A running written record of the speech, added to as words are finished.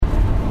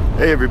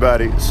Hey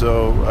everybody,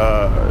 so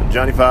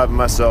Johnny Five and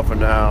myself are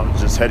now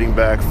just heading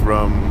back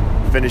from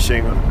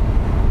finishing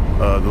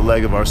the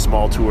leg of our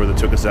small tour that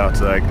took us out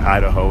to like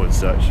Idaho and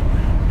such.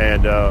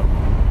 And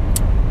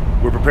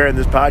we're preparing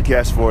this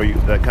podcast for you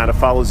that kind of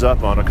follows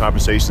up on our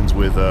conversations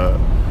with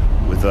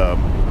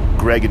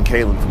Greg and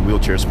Kaylin from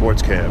Wheelchair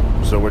Sports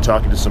Camp. So we're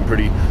talking to some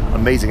pretty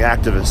amazing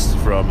activists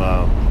from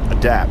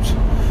ADAPT.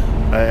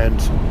 And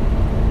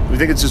we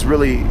think it's just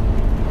really,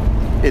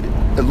 it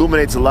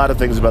illuminates a lot of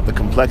things about the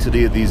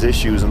complexity of these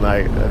issues and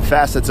like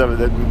facets of it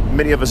that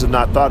many of us have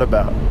not thought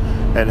about,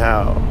 and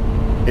how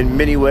in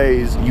many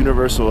ways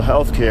universal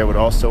health care would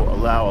also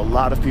allow a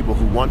lot of people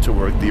who want to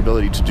work the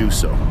ability to do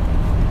so.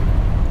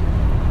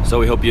 So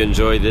we hope you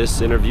enjoy this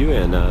interview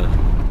and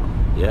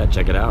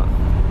check it out.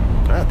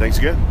 All right, thanks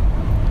again.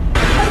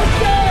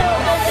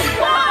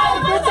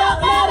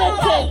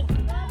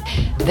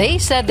 They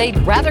said they'd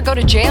rather go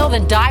to jail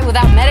than die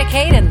without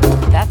Medicaid, and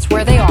that's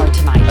where they are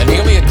tonight.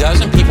 Nearly a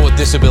dozen people with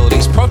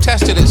disabilities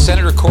protested at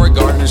Senator Cory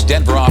Gardner's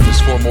Denver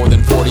office for more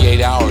than 48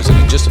 hours, and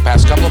in just the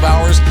past couple of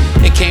hours,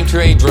 it came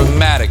to a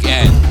dramatic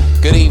end.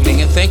 Good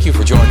evening, and thank you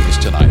for joining us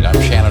tonight. I'm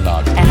Shannon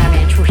Ogden. And I'm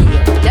Ann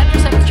Trujillo. Denver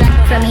 7's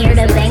Jacqueline. From here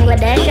to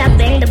Bangladesh, I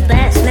bring the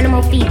best.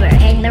 Minimal fever,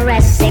 hang the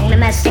rest. Sing the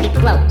mess, city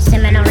close.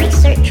 Seminal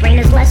research,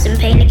 trainer's lesson.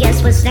 Pain to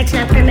guess what's next,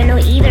 not criminal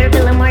either.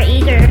 Feeling more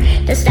eager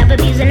to stop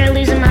abusing or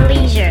losing my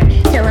leisure.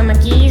 Till I'm a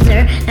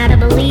geezer, not a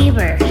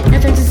believer.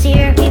 Nothing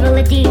sincere, people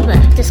a diva.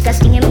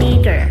 Disgusting and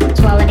meager.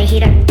 Swallow the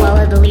heater,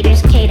 follow the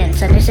leader's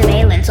cadence. Under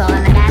surveillance, all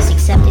I'm at ass,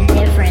 accept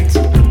indifference.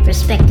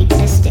 Respect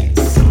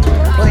existence,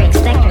 or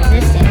expect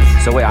resistance.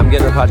 So wait, I'm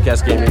getting a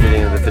podcast game, you're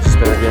getting the fidget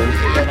spinner game?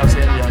 Yeah, no,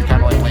 Sandy, I'm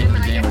kind of like late in the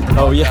game.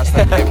 Oh, yeah. That's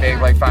like hit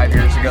big like 5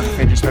 years ago. The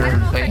fidget spinner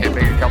they hit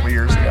big a couple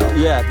years ago.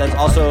 Yeah, that's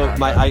also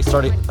I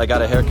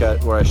got a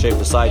haircut where I shaved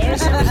the sides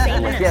recently.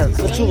 I'm like, yeah,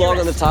 it's too long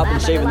on the top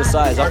and shaving the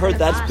sides. I've heard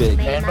that's big.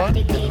 Man bun?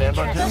 Man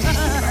bun too?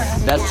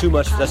 That's too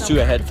much, that's too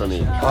ahead for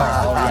me.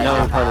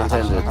 No pun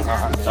intended.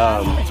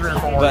 3 or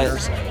 4 more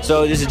years.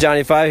 So this is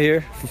Johnny Five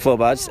here from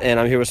Flowbots, and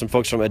I'm here with some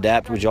folks from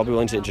ADAPT. Would you all be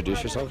willing to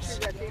introduce yourselves?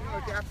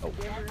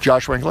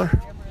 Josh Winkler.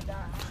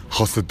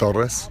 Jose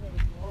Torres.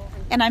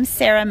 And I'm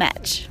Sarah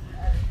Match.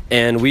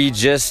 And we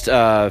just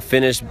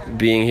finished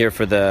being here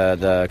for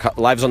the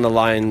Lives on the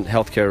Line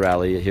healthcare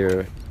rally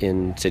here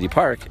in City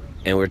Park.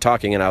 And we were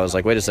talking, and I was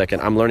like, wait a second,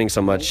 I'm learning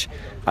so much,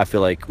 I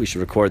feel like we should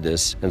record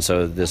this. And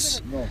so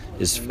this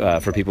is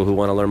for people who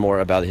want to learn more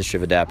about the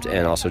history of ADAPT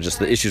and also just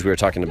the issues we were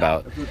talking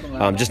about.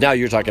 Just now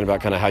you were talking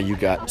about kind of how you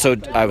got... So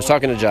I was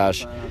talking to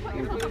Josh,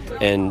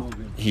 and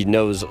he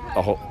knows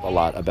a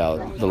lot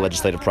about the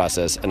legislative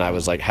process, and I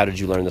was like, how did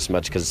you learn this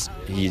much? Because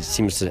he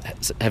seems to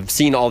have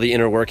seen all the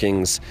inner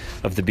workings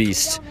of the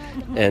beast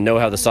and know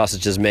how the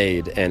sausage is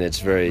made, and it's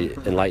very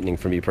enlightening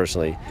for me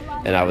personally.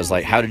 And I was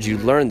like, how did you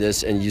learn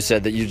this? And you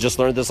said that you just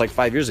learned this like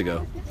 5 years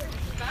ago.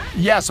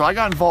 Yeah, so I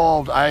got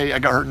involved. I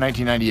got hurt in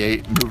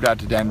 1998, moved out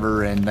to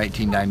Denver in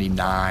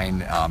 1999,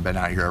 been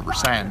out here ever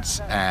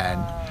since,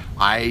 and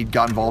I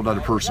got involved out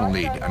of personal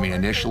need. I mean,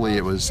 initially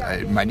it was,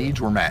 my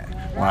needs were met.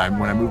 When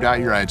I moved out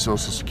here, I had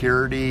Social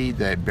Security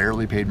that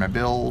barely paid my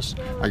bills.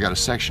 I got a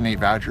Section 8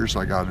 voucher,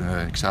 so I got an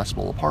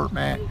accessible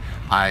apartment.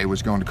 I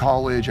was going to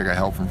college. I got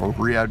help from Voc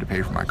Rehab to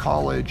pay for my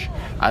college.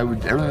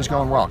 Everything was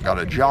going well. Got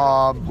a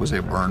job, was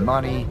able to earn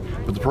money,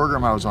 but the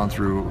program I was on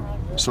through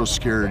Social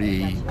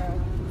Security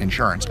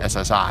Insurance,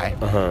 SSI,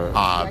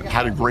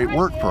 had a great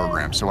work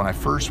program. So when I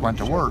first went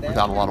to work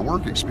without a lot of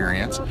work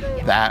experience,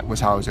 that was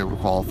how I was able to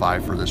qualify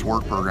for this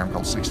work program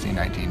called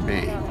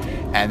 1619B.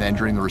 And then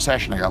during the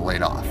recession, I got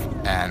laid off.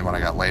 And when I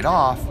got laid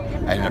off,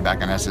 I ended up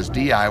back on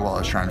SSDI while I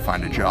was trying to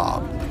find a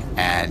job.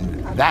 And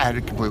that had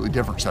a completely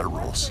different set of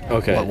rules.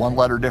 Okay. But one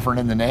letter different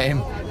in the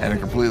name and a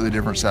completely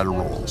different set of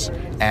rules.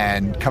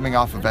 And coming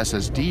off of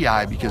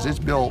SSDI, because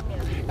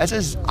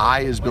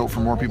SSI is built for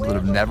more people that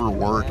have never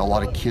worked. A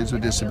lot of kids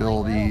with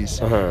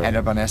disabilities end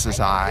up on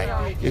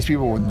SSI. It's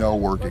people with no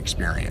work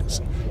experience.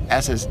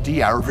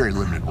 SSDI, or very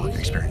limited work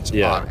experience.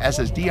 Yeah.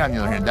 SSD, on the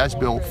other hand, that's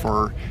built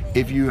for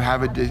if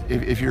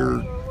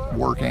you're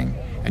working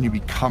and you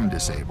become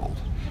disabled.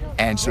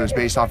 And so it's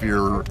based off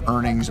your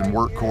earnings and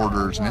work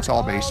quarters, and it's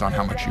all based on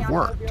how much you've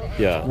worked.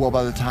 Yeah. Well,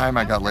 by the time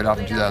I got laid off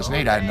in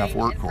 2008, I had enough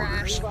work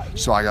quarters,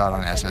 so I got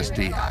on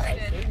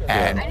SSDI.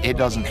 And it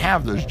doesn't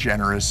have those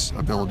generous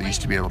abilities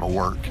to be able to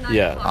work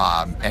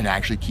and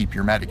actually keep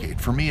your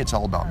Medicaid. For me, it's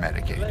all about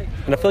Medicaid.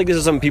 And I feel like this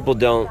is something people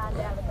don't...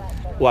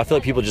 Well, I feel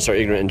like people just are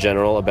ignorant in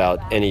general about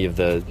any of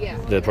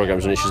the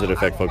programs and issues that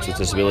affect folks with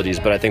disabilities.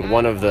 But I think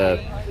when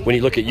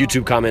you look at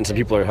YouTube comments and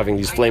people are having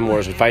these flame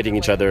wars and fighting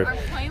each other,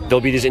 there'll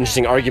be these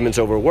interesting arguments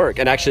over work.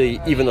 And actually,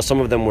 even though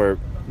some of them were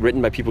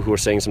written by people who were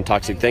saying some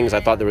toxic things, I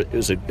thought it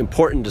was an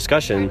important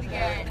discussion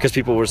because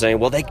people were saying,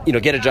 well, they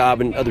get a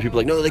job, and other people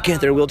are like, no, they can't,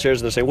 they're in wheelchairs.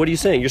 And they're saying, what are you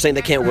saying? You're saying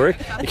they can't work?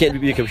 They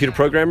can't be a computer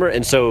programmer?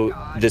 And so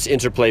this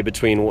interplay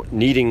between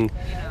needing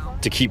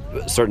to keep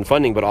certain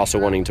funding but also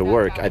wanting to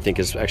work, I think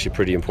is actually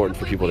pretty important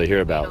for people to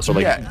hear about. So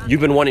you've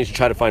been wanting to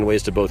try to find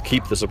ways to both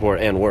keep the support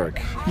and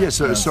work.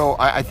 So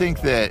I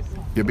think that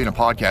being a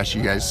podcast,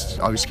 you guys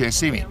obviously can't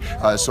see me.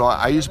 So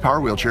I use a power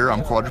wheelchair.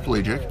 I'm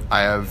quadriplegic.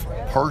 I have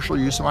partial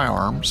use of my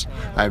arms.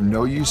 I have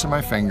no use of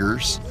my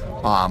fingers.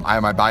 I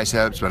have my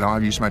biceps, but I don't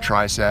have use of my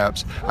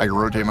triceps. I can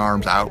rotate my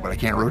arms out, but I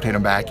can't rotate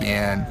them back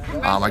in.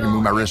 I can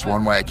move my wrist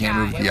one way, I can't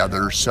move it the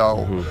other.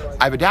 So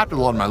I've adapted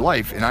a lot of my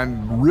life, and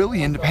I'm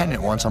really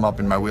independent once I'm up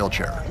in my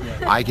wheelchair.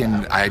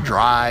 I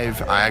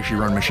drive. I actually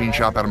run a machine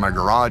shop out of my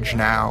garage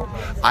now.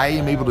 I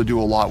am able to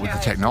do a lot with the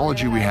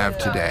technology we have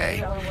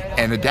today,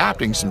 and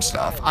adapting some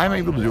stuff. I'm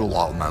able to do a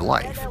lot with my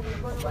life,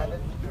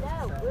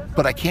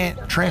 but I can't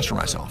transfer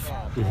myself.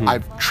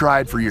 I've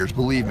tried for years.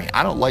 Believe me,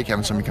 I don't like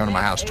having somebody come to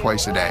my house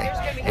twice a day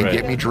and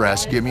get me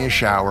dressed, give me a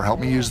shower,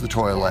 help me use the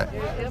toilet.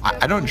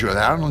 I don't enjoy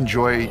that. I don't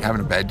enjoy having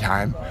a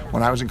bedtime.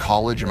 When I was in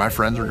college and my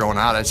friends were going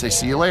out, I'd say,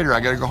 see you later. I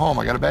got to go home.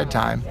 I got a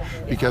bedtime,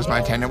 because my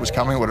attendant was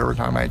coming, whatever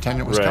time my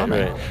attendant was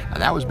coming.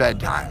 And that was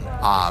bedtime.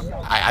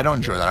 I don't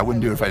enjoy that. I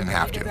wouldn't do it if I didn't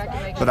have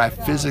to. But I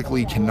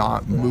physically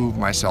cannot move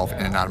myself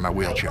in and out of my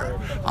wheelchair.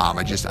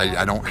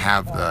 I don't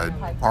have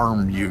the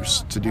arm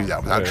use to do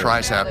that. Without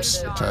triceps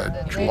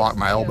to lock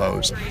my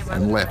elbows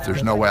and lift,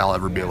 there's no way I'll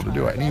ever be able to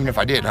do it. And even if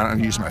I did, I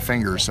don't use my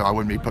fingers, so I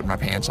wouldn't be putting my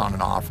pants on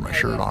and off or my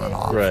shirt on and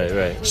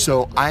off.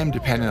 So I'm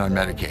dependent on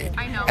Medicaid.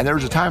 And there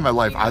was a time in my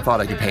life I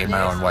thought I could pay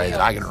my own way,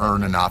 that I could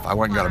earn enough. I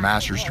went and got a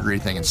master's degree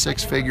thinking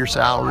 6-figure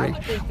salary.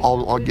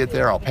 I'll get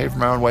there, I'll pay for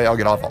my own way, I'll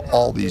get off of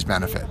all these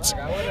benefits.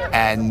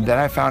 And then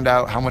I found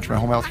out how much my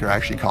home health care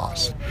actually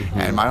costs.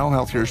 And my home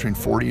health care is between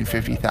 $40,000 and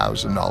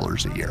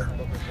 $50,000 a year.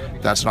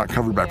 That's not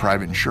covered by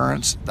private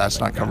insurance. That's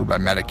not covered by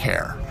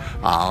Medicare.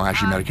 I'm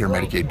actually Medicare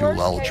and Medicaid dual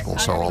eligible,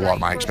 so a lot of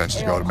my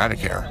expenses go to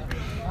Medicare.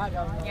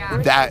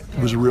 That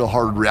was a real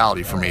hard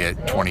reality for me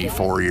at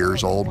 24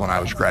 years old when I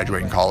was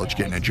graduating college,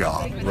 getting a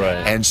job.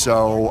 And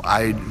so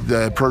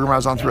the program I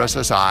was on through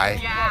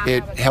SSI,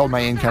 it held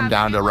my income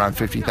down to around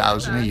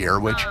 $50,000 a year,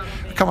 which,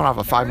 coming off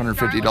of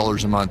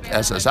 $550 a month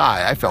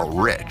SSI, I felt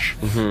rich.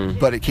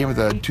 But it came with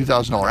a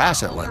 $2,000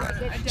 asset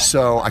limit,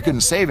 so I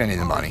couldn't save any of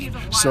the money.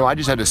 So I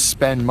just had to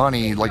spend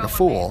money like a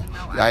fool.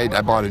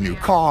 I bought a new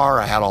car.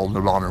 I had all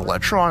the modern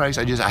electronics.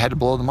 I had to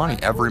blow the money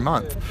every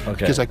month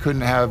because I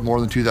couldn't have more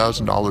than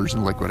 $2,000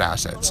 in liquid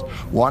assets.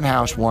 One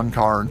house, one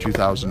car, and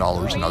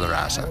 $2,000 in other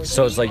assets.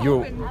 So it's like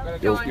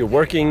you're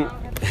working,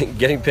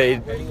 getting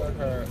paid,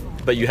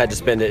 but you had to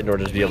spend it in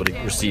order to be able to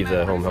receive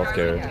the home health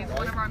care.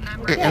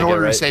 In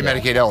order to stay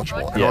Medicaid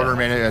eligible. In order to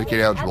remain Medicaid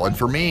eligible. And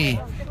for me,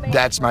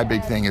 that's my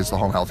big thing, is the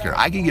home health care.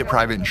 I can get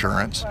private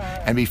insurance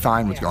and be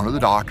fine with going to the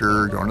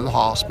doctor, going to the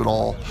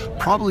hospital,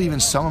 probably even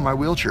some of my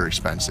wheelchair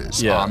expenses.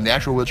 The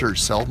actual wheelchair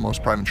itself,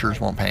 most private insurance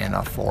won't pay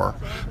enough for,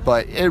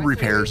 but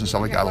repairs and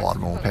stuff like that, a lot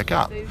of them will pick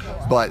up.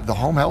 But the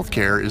home health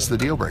care is the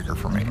deal breaker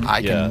for me.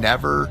 I can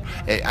never,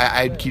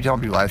 I keep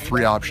telling people I have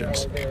 3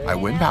 options. I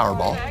win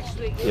Powerball,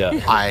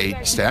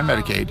 I stay on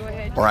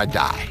Medicaid, or I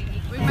die.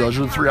 Those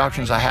are the 3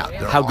 options I have.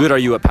 How good are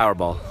you at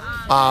Powerball?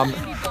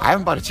 I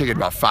haven't bought a ticket in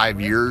about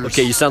 5 years.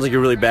 Okay, you sound like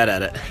you're really bad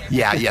at it.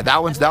 Yeah,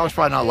 that was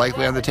probably not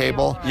likely on the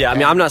table. Yeah, I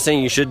mean, I'm not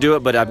saying you should do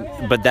it, but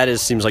that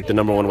seems like the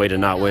number one way to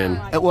not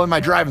win. Well, my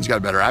driving's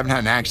got better. I haven't had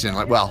an accident. I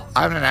haven't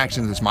had an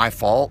accident that's my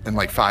fault in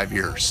 5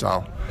 years.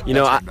 So. You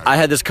know, I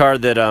had this car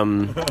that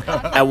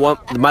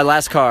my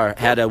last car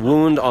had a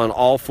wound on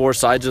all 4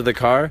 sides of the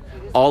car.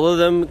 All of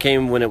them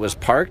came when it was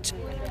parked,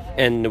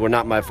 and were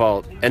not my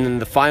fault. And then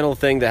the final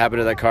thing that happened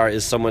to that car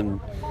is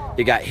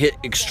it got hit,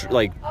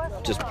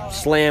 just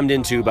slammed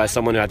into by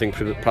someone who I think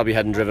probably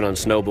hadn't driven on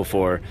snow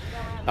before.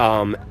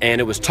 And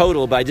it was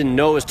total, but I didn't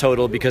know it was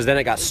total because then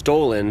it got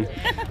stolen.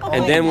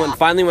 And then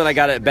when I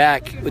got it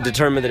back,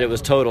 determined that it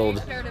was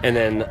totaled, and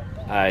then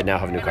I now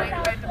have a new car.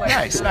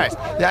 Nice.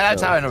 Yeah,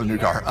 that's how I know a new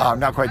car.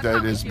 Not quite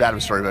as bad of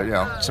a story,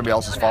 but somebody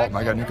else's fault, and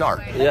I got a new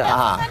car.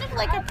 Yeah. It's kind of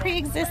like a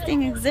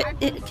pre-existing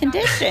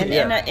condition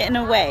in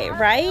a way,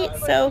 right?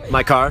 So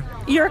my car,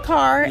 your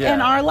car,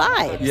 and our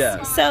lives.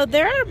 Yeah. So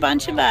there are a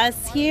bunch of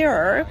us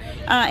here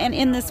and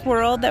in this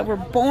world that were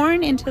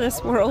born into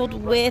this world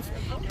with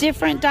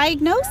different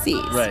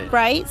diagnoses,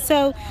 right?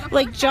 So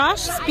like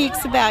Josh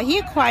speaks about, he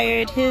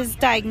acquired his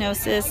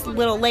diagnosis a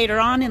little later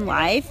on in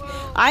life.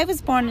 I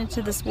was born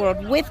into this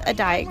world with a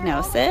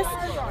diagnosis.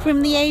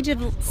 From the age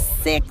of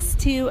 6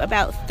 to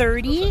about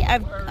 30,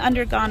 I've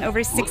undergone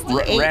over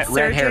 68 surgeries.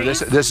 Red hair.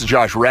 This is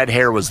Josh. Red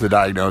hair was the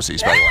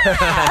diagnosis, by the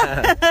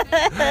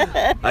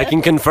way. I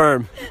can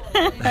confirm.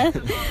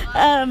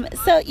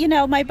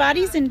 So, my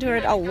body's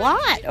endured a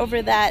lot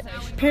over that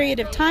period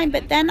of time,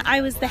 but then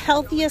I was the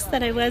healthiest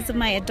that I was in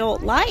my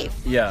adult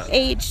life. Yeah.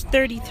 Age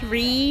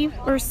 33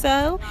 or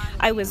so.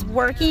 I was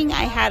working.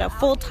 I had a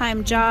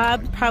full-time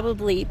job,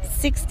 probably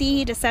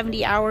 60 to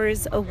 70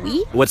 hours a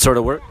week. What sort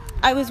of work?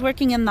 I was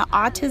working in the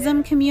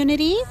autism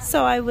community,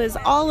 so I was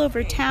all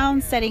over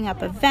town setting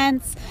up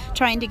events,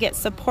 trying to get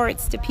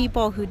supports to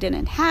people who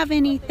didn't have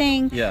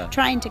anything,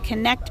 trying to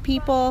connect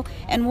people.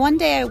 And one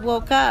day I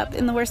woke up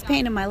in the worst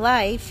pain of my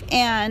life,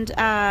 and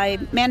I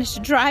managed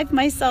to drive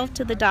myself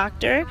to the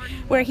doctor,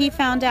 where he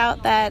found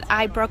out that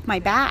I broke my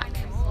back.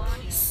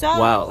 So,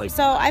 Wow,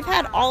 so I've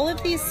had all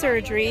of these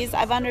surgeries.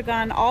 I've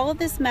undergone all of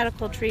this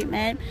medical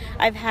treatment.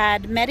 I've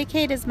had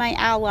Medicaid as my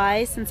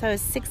ally since I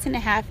was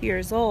 6.5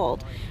 years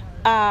old.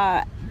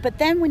 But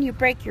then when you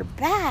break your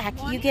back,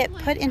 you get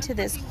put into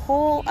this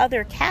whole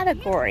other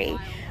category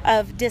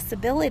of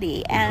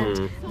disability,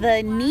 and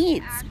the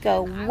needs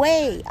go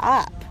way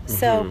up.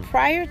 So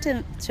prior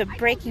to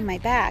breaking my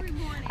back,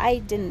 I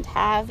didn't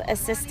have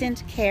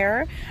assistant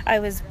care. I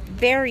was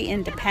very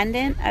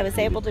independent. I was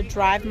able to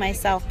drive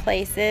myself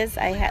places.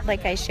 I had,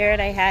 like I shared,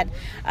 I had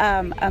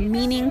a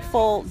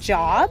meaningful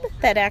job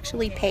that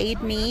actually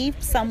paid me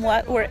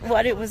somewhat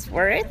what it was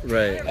worth.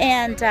 Right.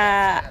 And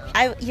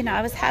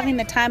I was having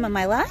the time of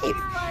my life.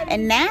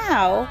 And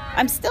now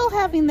I'm still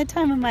having the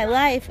time of my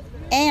life.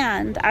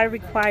 And I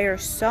require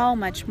so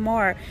much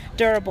more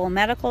durable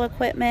medical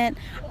equipment.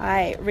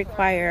 I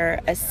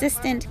require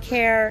assistant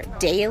care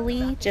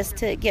daily just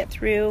to get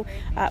through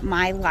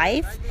my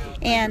life.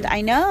 And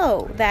I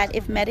know that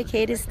if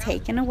Medicaid is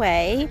taken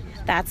away,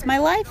 that's my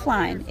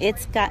lifeline.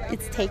 It's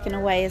taken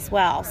away as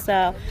well.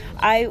 So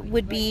I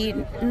would be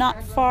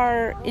not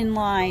far in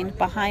line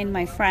behind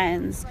my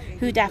friends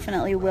who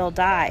definitely will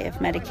die if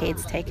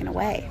Medicaid's taken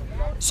away.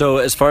 So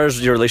as far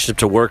as your relationship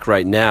to work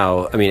right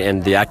now, I mean,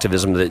 and the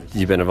activism that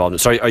you've been involved in,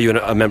 so are you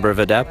a member of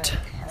ADAPT?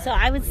 So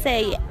I would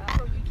say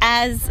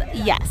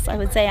yes, I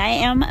would say I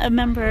am a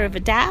member of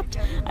ADAPT.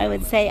 I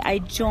would say I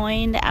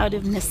joined out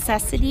of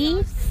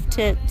necessity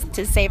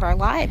to save our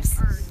lives.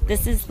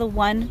 This is the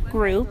one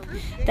group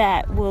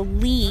that will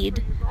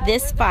lead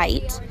this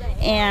fight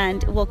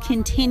and will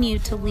continue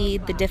to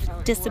lead the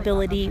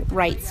disability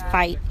rights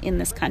fight in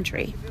this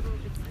country.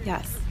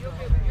 Yes.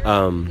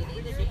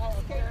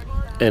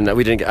 And I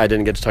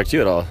didn't get to talk to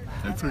you at all.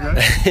 It's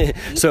okay.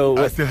 So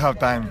I still have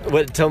time.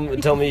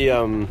 Tell me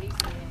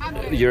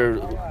your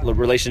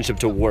relationship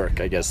to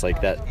work, I guess,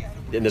 like that,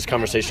 in this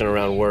conversation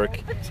around work.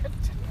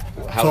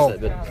 How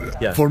is that?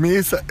 Yeah. For me,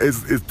 it's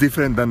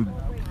different than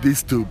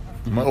these two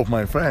of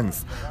my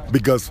friends,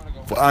 because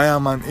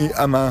I'm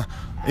an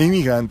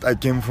immigrant. I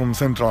came from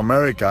Central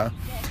America,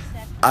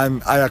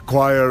 and I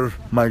acquired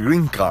my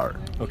green card.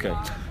 Okay.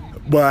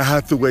 But I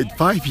had to wait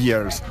 5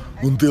 years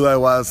until I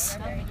was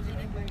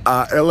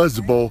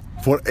eligible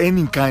for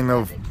any kind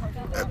of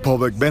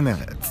public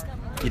benefits.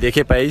 ¿Y de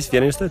qué país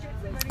viene usted?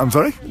 I'm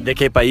sorry? ¿De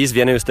qué país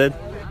viene usted?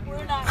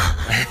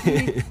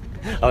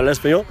 ¿Habla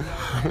español?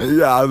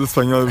 Yeah, hablo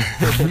español.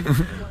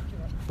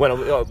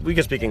 Bueno, we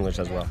can speak English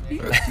as well.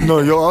 No,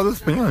 yo hablo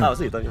español. Ah,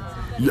 sí, está bien.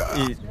 Yeah.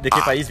 ¿Y de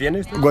qué país viene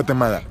usted?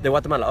 Guatemala. De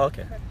Guatemala, ok.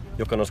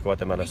 Yo conozco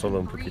Guatemala solo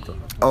un poquito.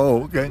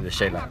 Oh, okay. De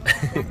Sheila.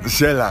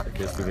 Sheila.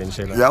 Que estuve en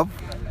Sheila. Yep.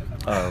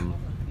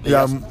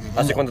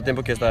 ¿Hace cuánto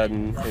tiempo que está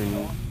en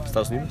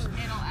Estados Unidos?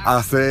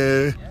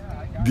 Hace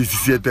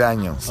 17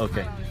 años.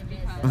 Okay.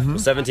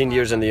 17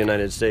 years in the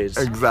United States.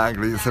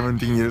 Exactly,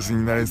 17 years in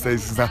the United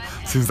States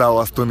since I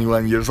was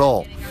 21 years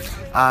old.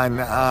 And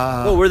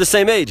oh, we're the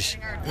same age.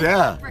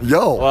 Yeah,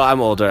 yo. Well, I'm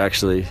older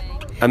actually.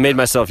 I made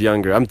myself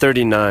younger. I'm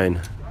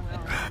 39.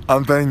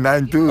 I'm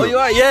 39 too. Oh, you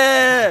are?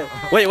 Yeah.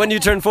 Wait, when do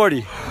you turn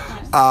 40?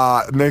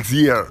 Next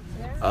year.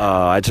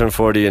 I turn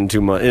 40 in 2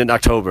 months, in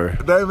October.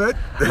 David?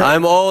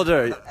 I'm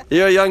older.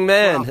 You're a young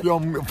man.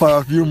 For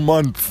a few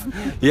months.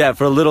 Yeah,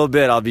 for a little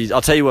bit.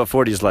 I'll tell you what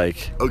 40 is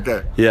like.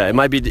 Okay. Yeah,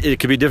 it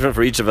could be different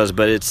for each of us,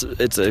 but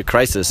it's a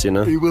crisis, you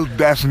know. It will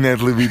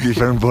definitely be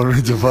different for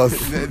each of us.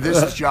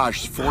 This is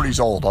Josh. 40's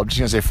old. I'm just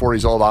gonna say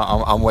 40's old.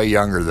 I'm way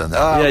younger than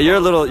that. Yeah, you're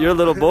a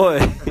little boy.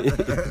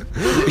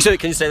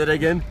 Can you say that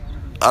again?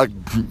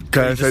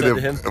 Can I say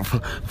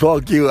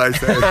fuck you, I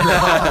said.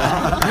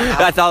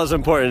 I thought it was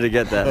important to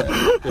get that.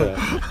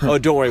 Yeah. Oh,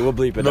 don't worry, we'll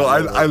bleep it. No,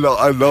 I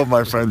love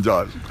my friend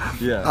Josh.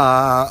 Yeah.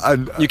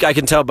 I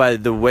can tell by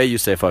the way you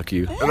say fuck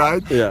you.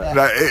 Right? Yeah.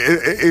 Right.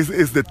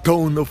 It's the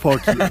tone of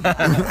fuck you.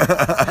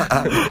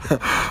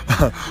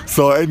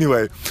 So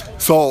anyway,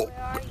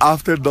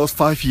 after those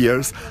 5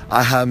 years,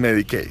 I had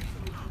Medicaid.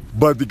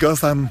 But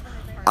because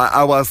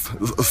I was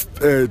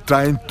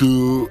trying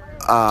to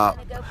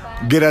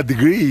get a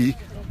degree,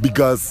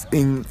 because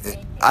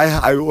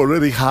I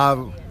already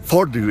have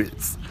 4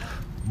 degrees,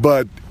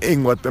 but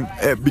in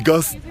Guatemala,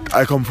 because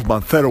I come from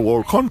a third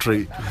world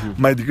country,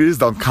 my degrees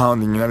don't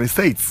count in the United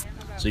States.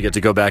 So you get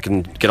to go back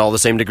and get all the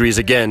same degrees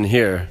again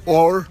here,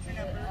 or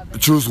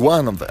choose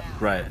one of them.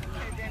 Right.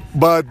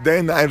 But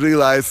then I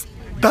realized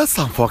that's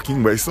a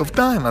fucking waste of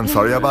time. I'm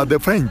sorry about the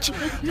French,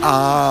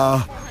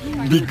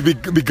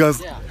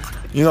 because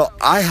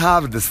I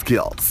have the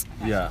skills.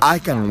 Yeah. I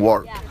can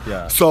work.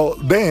 Yeah. So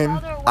then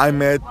I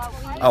met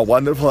a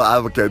wonderful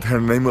advocate. Her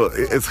name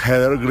is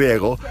Heather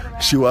Griego.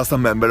 She was a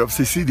member of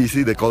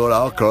CCDC, the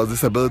Colorado Cross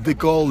Disability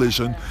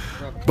Coalition.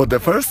 But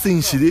the first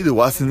thing she did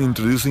wasn't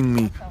introducing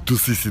me to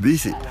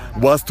CCDC,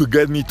 was to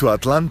get me to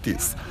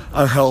Atlantis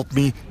and help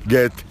me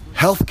get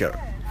healthcare.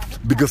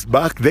 Because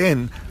back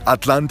then,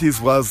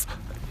 Atlantis was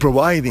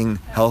providing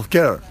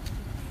healthcare.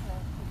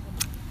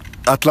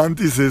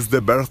 Atlantis is the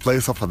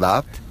birthplace of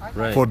ADAPT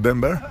for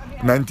Denver,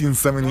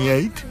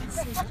 1978.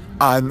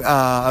 And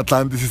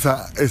Atlantis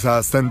is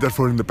a center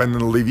for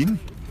independent living.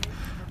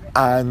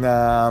 And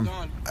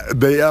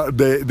they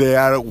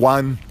are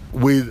one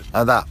with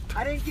ADAPT.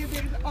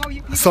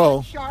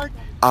 So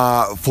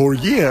for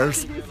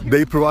years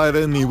they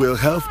provided me with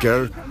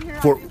healthcare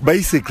for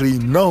basically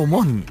no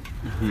money.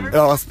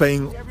 I was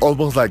paying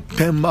almost like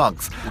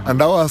 $10, and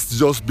that was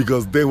just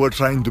because they were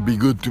trying to be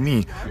good to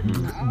me.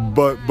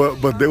 But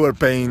they were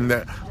paying,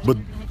 but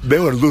they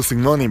were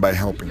losing money by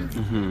helping me.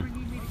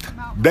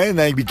 Then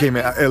I became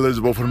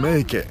eligible for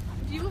Medicaid,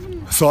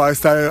 so I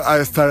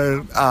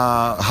started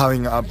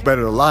having a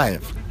better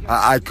life.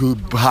 I could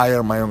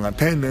hire my own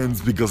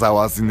attendants because I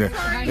was in the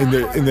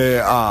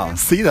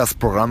CDAS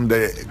program,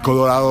 the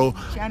Colorado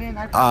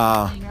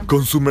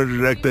Consumer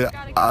Directed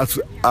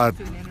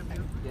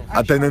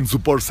Attendant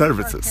Support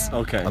Services.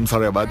 Okay. I'm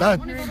sorry about that.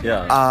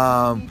 Yeah.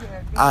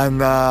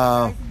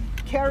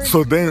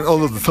 So then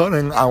all of a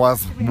sudden I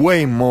was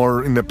way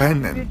more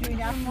independent,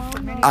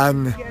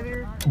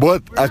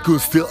 but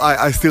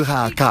I still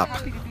had a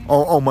cap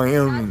on my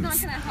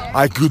earnings.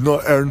 I could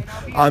not earn,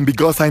 and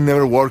because I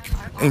never worked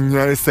in the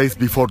United States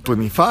before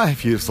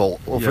 25 years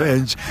of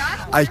age,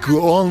 I could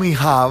only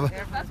have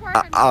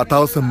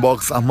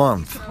 $1,000 a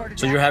month.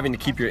 So you're having to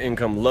keep your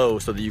income low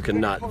so that you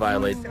cannot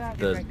violate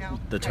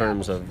the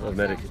terms of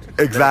Medicaid.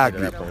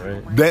 Exactly. At that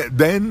point, right?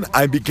 Then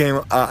I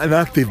became an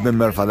active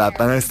member for that,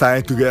 and I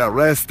started to get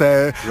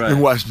arrested in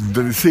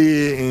Washington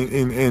D.C.,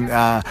 in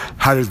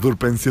Harrisburg,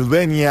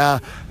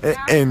 Pennsylvania,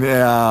 in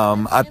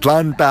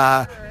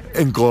Atlanta,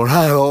 in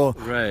Colorado.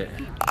 Right.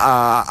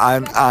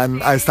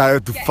 And I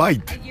started to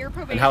fight.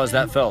 And how has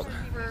that felt?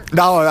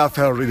 No, that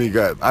felt really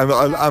good.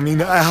 I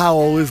mean, I have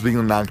always been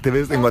an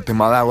activist. In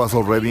Guatemala, I was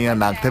already an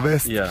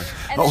activist. Yeah.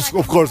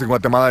 Of course, in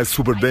Guatemala, it's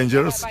super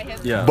dangerous.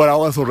 Yeah. But I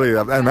was already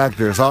an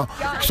activist.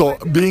 So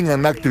being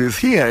an activist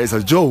here is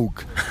a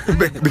joke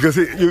because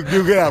you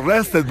get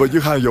arrested, but you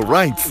have your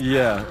rights.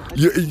 Yeah.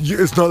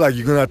 It's not like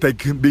you're gonna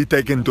be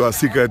taken to a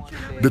secret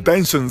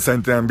detention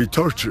center and be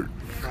tortured,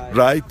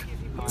 right?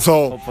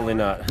 So hopefully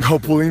not.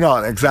 Hopefully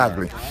not.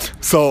 Exactly.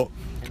 So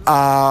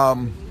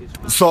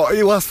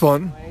it was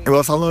fun. It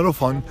was a lot of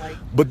fun.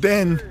 But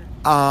then,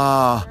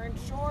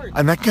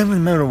 and I can't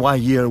remember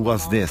what year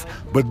was this,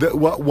 but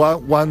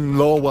one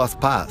law was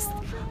passed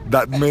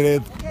that made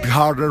it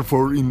harder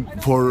for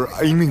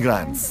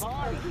immigrants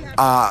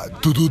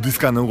to do this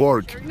kind of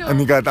work,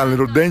 and it got a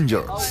little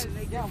dangerous.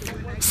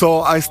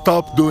 So I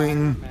stopped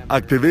doing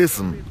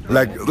activism,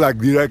 like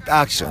direct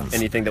actions.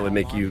 Anything that would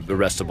make you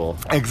arrestable.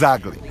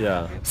 Exactly.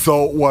 Yeah.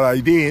 So what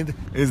I did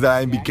is that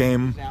I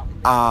became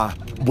a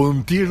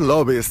volunteer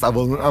lobbyist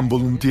and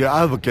volunteer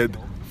advocate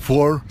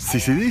for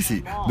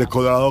CCDC, the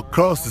Colorado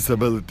Cross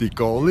Disability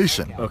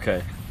Coalition.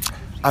 Okay.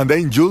 And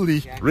then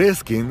Julie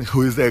Riskin,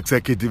 who is the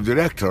executive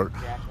director,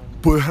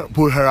 put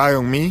her eye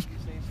on me,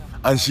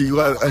 and she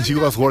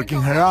was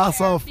working her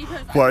ass off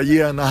for a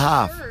year and a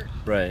half.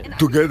 Right.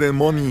 To get the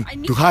money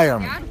to hire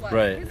me.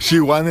 Right. She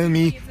wanted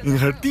me in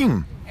her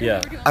team.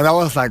 Yeah. And I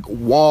was like,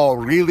 wow,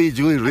 really?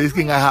 Julie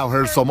Riskin? I have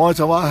heard so much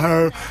about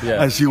her,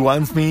 and she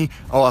wants me.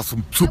 I was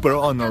super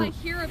honored.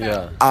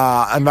 Yeah.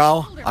 And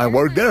now I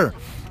work there.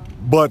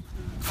 But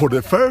for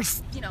the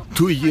first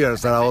 2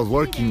 years that I was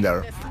working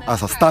there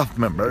as a staff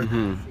member,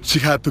 she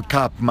had to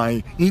cap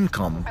my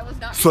income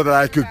so that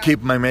I could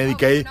keep my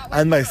Medicaid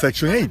and my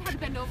Section 8.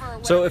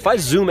 So if I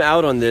zoom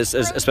out on this,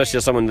 especially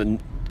as someone that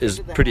is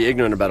pretty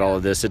ignorant about all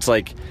of this, it's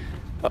like,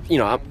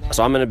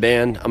 I'm in a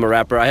band, I'm a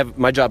rapper,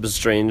 my job is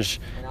strange,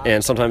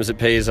 and sometimes it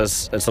pays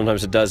us and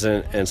sometimes it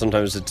doesn't, and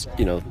sometimes it's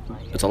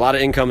a lot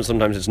of income and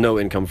sometimes it's no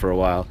income for a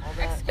while.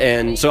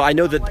 And so I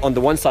know that on the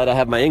one side I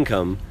have my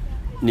income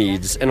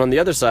needs, and on the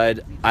other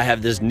side I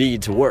have this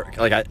need to work.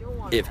 Like I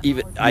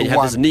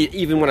have this need,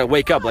 even when I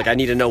wake up, like I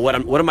need to know what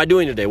am I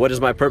doing today, what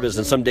is my purpose,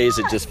 and some days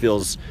it just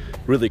feels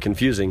really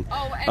confusing.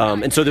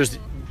 And so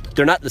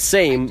they're not the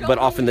same, but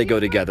often they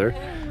go together.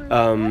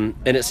 And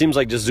it seems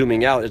like, just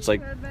zooming out,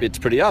 it's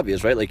pretty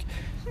obvious, right? Like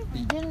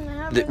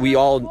that we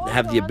all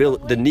have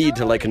the need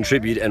to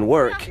contribute and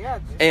work,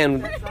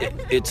 and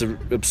it's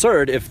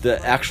absurd if the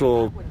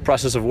actual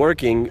process of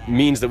working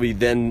means that we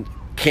then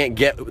can't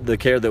get the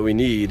care that we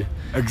need.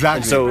 Exactly.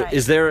 And so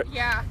is there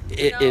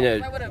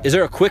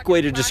a quick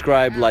way to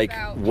describe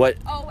what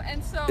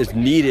is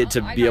needed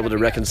to be able to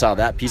reconcile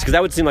that piece? Because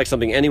that would seem like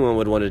something anyone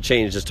would want to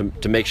change, just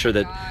to make sure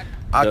that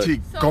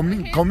actually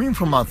coming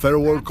from a third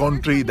world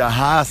country that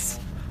has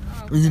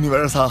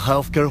universal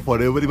healthcare for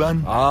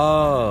everyone,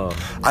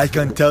 I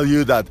can tell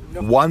you that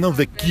one of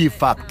the key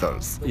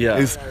factors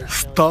is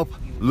stop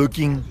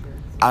looking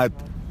at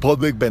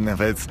public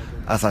benefits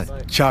as a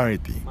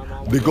charity.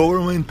 The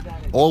government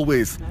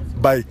always,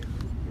 by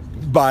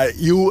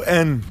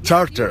UN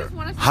charter,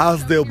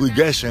 has the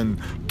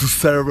obligation to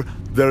serve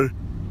their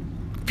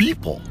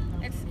people.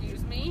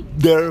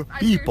 Their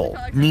people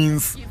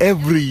means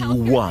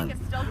everyone,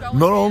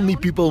 not only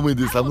people with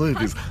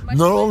disabilities,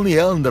 not only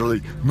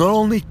elderly, not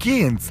only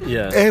kids,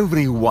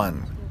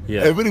 everyone.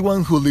 Yeah.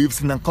 Everyone who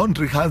lives in a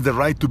country has the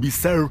right to be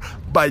served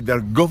by their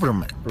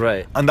government.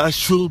 Right. And that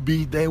should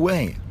be the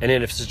way. And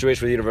in a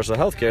situation with universal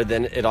health care,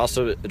 then it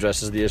also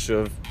addresses the issue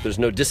of there's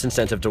no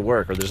disincentive to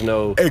work, or there's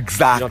no...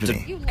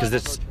 Exactly.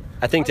 Because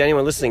I think to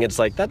anyone listening, it's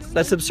like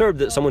that's absurd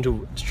that someone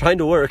who's trying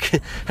to work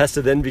has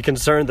to then be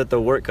concerned that the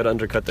work could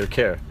undercut their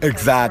care.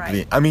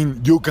 Exactly. I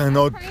mean, you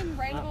cannot.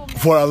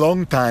 For a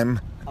long time,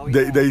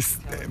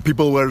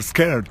 people were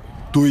scared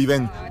to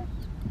even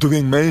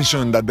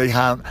mention that they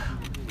had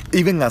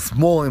even a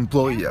small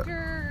employment,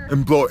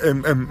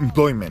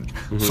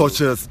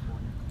 such as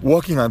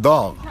walking a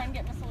dog,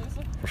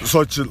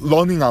 such as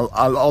loaning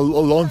a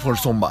loan for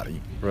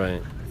somebody.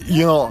 Right.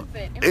 You know,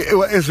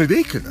 it's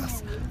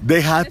ridiculous.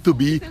 They had to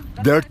be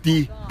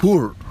dirty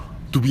poor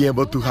to be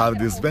able to have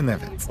these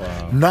benefits.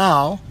 Wow.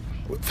 Now,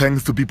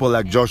 thanks to people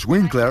like Josh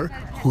Winkler,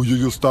 who you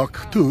just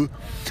talked to,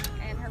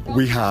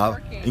 we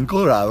have in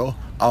Colorado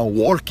a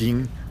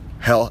working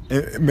health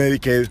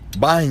Medicaid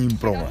buying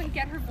program.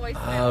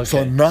 Okay.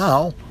 So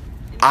now,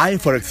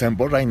 for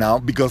example, right now,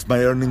 because my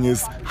earning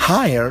is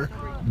higher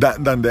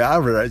than the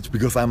average,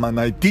 because I'm an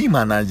IT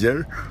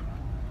manager,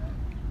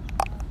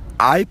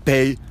 I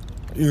pay,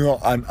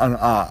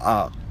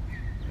 a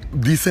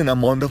decent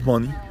amount of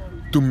money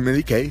to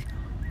Medicaid,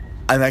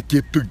 and I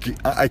get to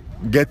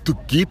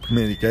keep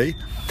Medicaid.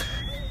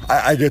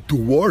 I get to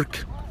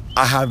work.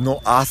 I have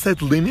no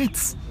asset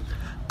limits,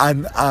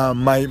 and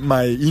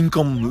my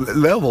income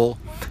level,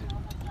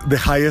 the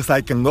highest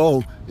I can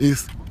go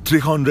is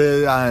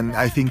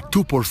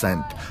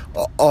 302%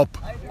 up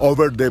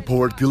over the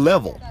poverty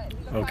level.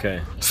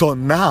 Okay. So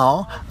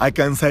now I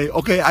can say,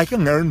 okay, I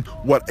can earn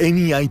what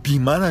any IT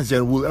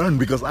manager will earn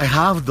because I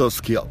have those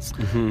skills.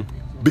 Mm-hmm.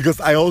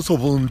 Because I also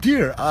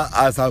volunteer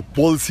as a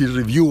policy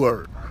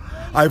reviewer.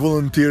 I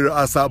volunteer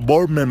as a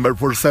board member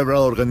for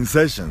several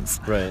organizations.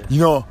 Right.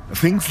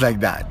 Things like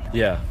that.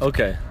 Yeah.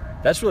 Okay.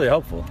 That's really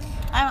helpful.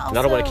 And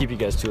I don't want to keep you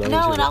guys too long.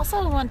 No, and also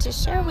I want to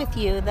share with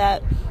you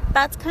that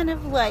that's kind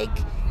of like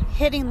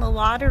hitting the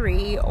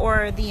lottery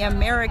or the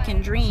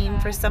American dream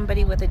for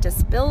somebody with a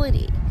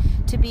disability.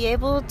 To be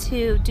able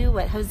to do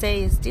what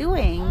Jose is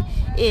doing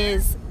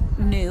is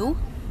new.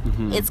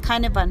 Mm-hmm. It's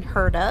kind of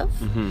unheard of.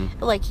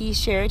 Mm-hmm. Like he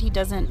shared, he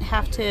doesn't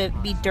have to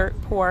be dirt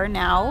poor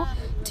now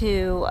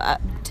to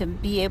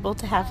be able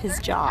to have his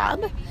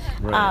job.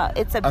 Right.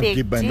 It's a big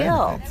deal.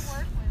 Benefits.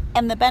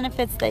 And the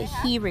benefits that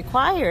he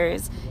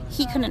requires,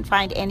 he couldn't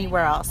find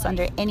anywhere else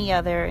under any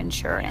other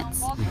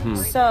insurance. Mm-hmm.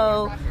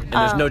 So,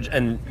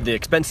 and the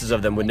expenses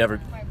of them would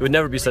never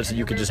be such that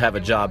you could just have a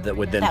job that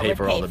would then pay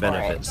for all the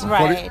benefits.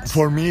 Right.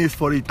 For me, it's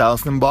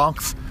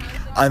 $40,000,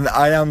 and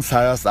I am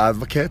Sarah's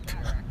advocate.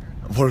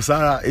 For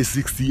Sarah, it's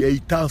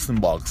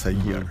 $68,000 a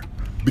year,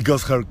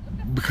 because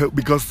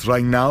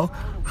right now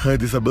her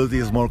disability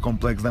is more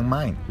complex than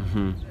mine.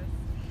 Mm-hmm.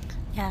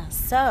 Yeah,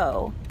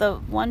 so the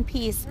one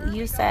piece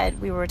you said,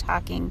 we were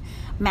talking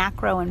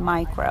macro and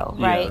micro,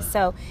 right? Yeah.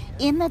 So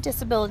in the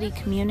disability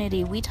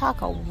community, we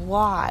talk a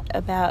lot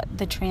about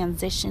the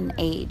transition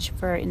age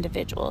for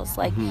individuals,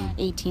 like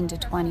 18 to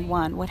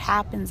 21. What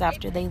happens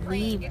after they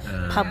leave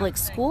public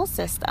school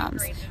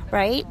systems,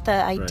 right?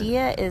 The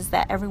idea is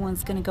that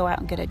everyone's going to go out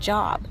and get a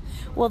job.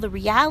 Well, the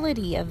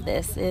reality of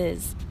this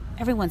is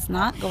everyone's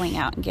not going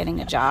out and getting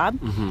a job,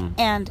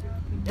 and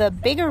the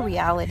bigger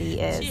reality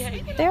is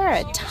there are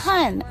a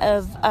ton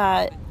of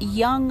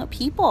young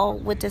people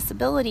with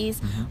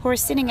disabilities who are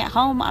sitting at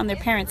home on their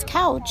parents'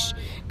 couch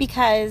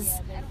because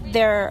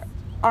there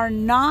are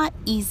not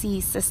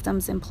easy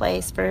systems in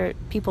place for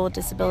people with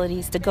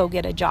disabilities to go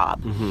get a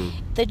job.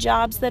 The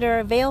jobs that are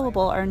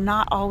available are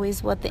not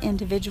always what the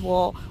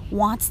individual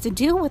wants to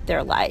do with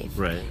their life.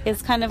 Right.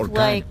 It's kind of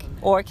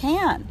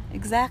can.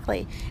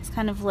 Exactly. It's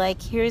kind of like,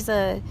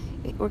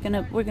 we're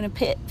gonna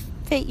fit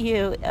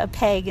you a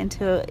peg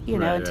into a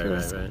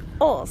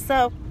hole.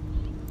 So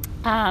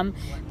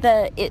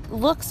it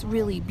looks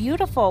really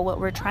beautiful what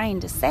we're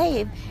trying to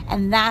save,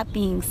 and that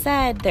being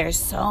said, there's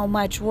so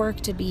much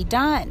work to be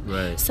done.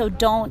 Right. So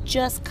don't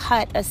just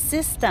cut a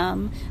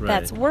system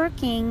that's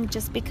working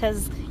just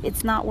because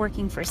it's not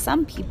working for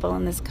some people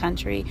in this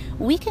country.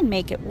 We can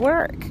make it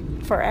work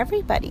for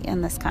everybody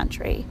in this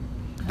country.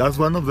 That's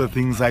one of the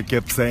things I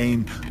kept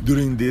saying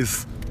during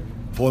this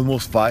for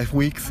almost 5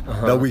 weeks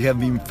that we have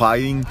been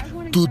fighting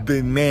tooth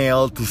and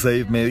nail to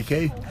save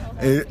Medicaid.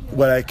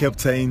 What I kept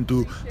saying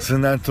to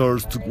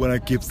senators, when I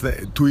kept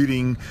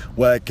tweeting,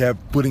 what I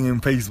kept putting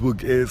in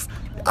Facebook is,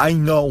 I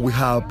know we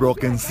have a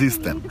broken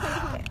system.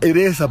 It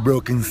is a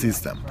broken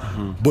system,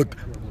 but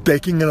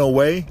taking it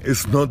away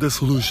is not the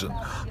solution.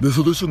 The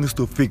solution is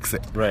to fix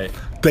it. Right.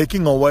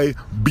 Taking away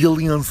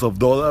billions of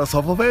dollars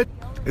off of it,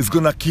 it's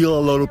gonna kill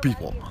a lot of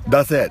people.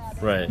 That's it.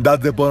 Right.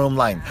 That's the bottom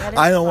line.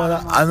 I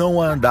don't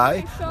wanna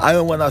die. I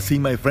don't wanna see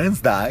my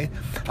friends die.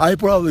 I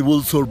probably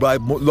will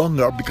survive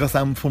longer because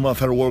I'm from a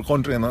third world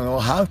country and I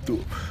don't have to.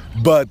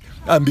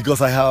 And because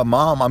I have a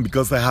mom and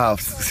because I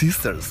have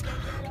sisters.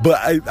 But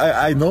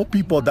I know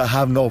people that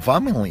have no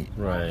family.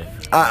 Right.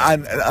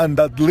 And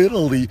that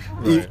literally,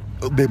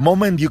 the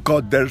moment you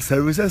cut their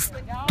services,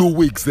 2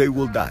 weeks they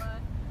will die.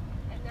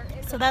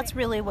 So that's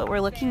really what we're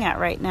looking at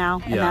right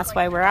now. And that's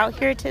why we're out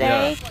here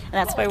today. And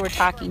that's why we're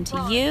talking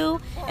to you.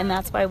 And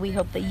that's why we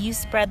hope that you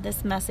spread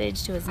this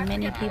message to as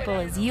many people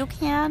as you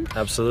can.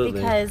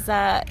 Absolutely. Because,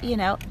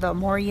 the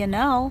more you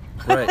know.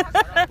 Right.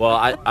 Well,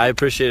 I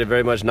appreciate it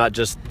very much, not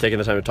just taking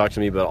the time to talk to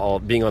me, but all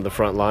being on the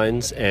front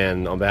lines,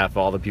 and on behalf of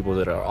all the people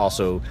that are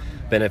also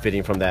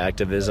benefiting from that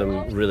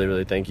activism. Really,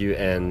 really thank you.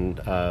 And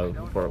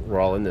we're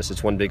all in this.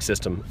 It's one big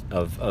system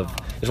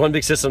there's one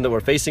big system that we're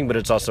facing, but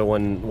it's also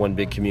one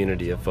big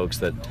community of folks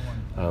that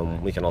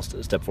we can all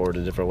step forward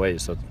in different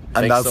ways. So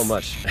thanks so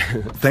much.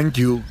 Thank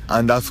you.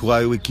 And that's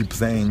why we keep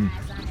saying,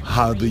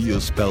 how do you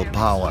spell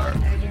power?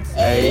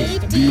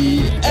 ADAPT.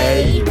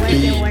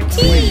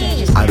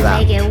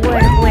 Make it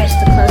work. Where's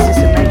the closest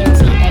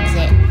emergency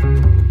exit?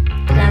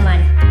 Come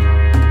on.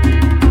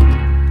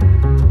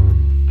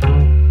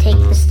 Take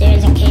the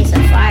stairs in case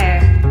of fire.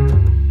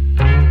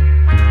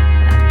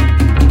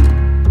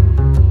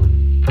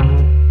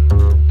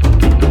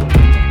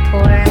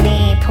 Pour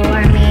me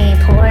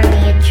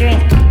a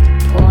drink.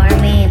 Pour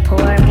me a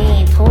drink.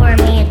 Pour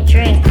me a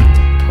drink.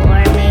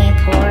 Pour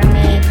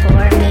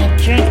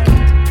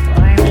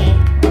me.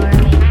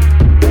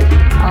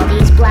 All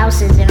these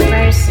blouses and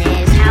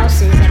verses,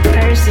 houses and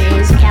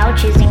purses,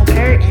 couches and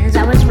curtains.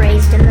 I was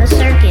raised in the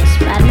circus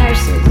by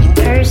nurses and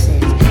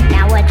curses.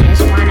 Now I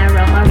just wanna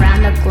roam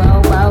around the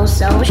globe, oh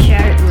so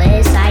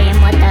shirtless. I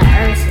am what the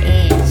earth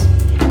is,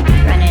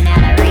 running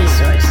out of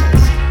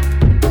resources.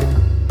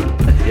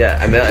 Yeah,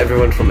 I met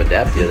everyone from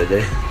ADAPT the other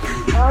day.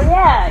 Oh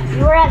yeah,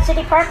 you were at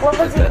City Park. What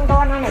was even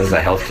going on? It was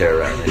a healthcare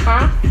rally.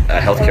 Huh? A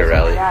healthcare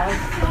rally.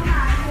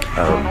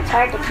 It's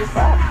hard to keep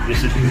up.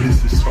 This is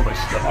so much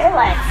stuff. They're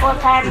like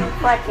full-time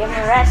fucking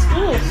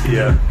rescues.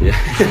 Yeah.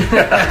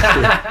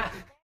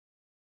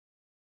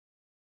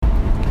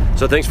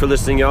 So thanks for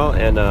listening, y'all.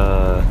 And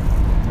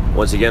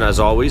once again, as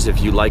always,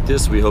 if you like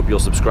this, we hope you'll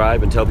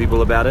subscribe and tell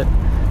people about it.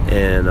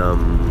 And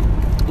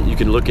you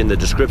can look in the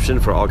description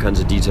for all kinds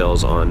of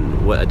details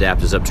on what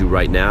ADAPT is up to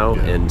right now,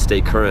 and stay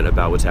current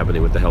about what's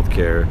happening with the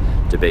healthcare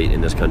debate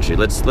in this country.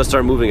 Let's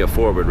start moving it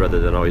forward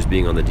rather than always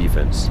being on the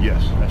defense.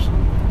 Yes,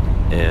 absolutely.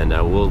 And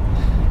we'll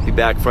be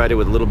back Friday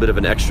with a little bit of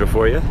an extra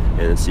for you,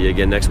 and see you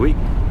again next week.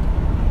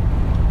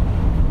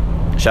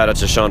 Shout out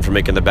to Sean for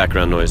making the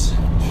background noise.